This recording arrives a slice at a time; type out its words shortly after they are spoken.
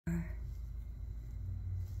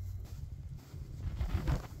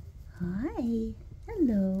Hi.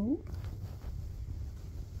 Hello.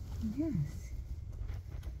 Yes.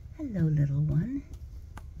 Hello, little one.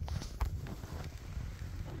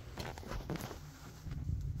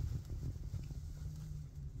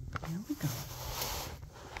 There we go.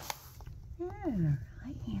 There.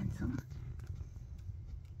 Hi, handsome.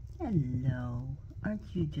 Hello. Aren't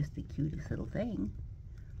you just the cutest little thing?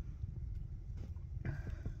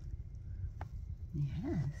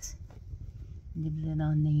 Yes. Nibbling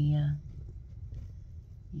on the,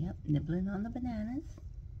 nibbling on the bananas.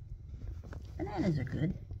 Bananas are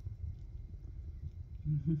good.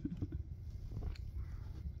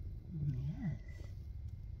 Yes.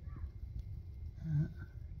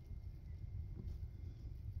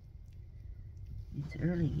 It's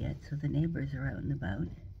early yet, so the neighbors are out and about,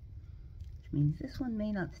 which means this one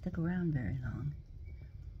may not stick around very long.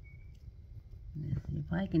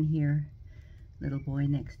 If I can hear little boy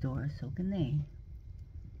next door, so can they.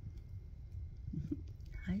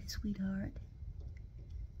 Hi, sweetheart.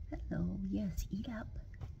 Hello. Yes, eat up.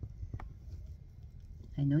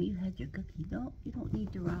 I know you had your cookie. No, you don't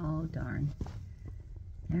need to run. Oh, darn.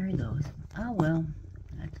 There he goes. Oh, well,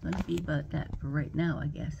 that's going to be about that for right now, I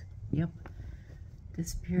guess. Yep.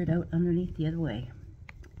 Disappeared out underneath the other way.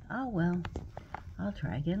 Oh, well, I'll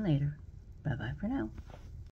try again later. Bye-bye for now.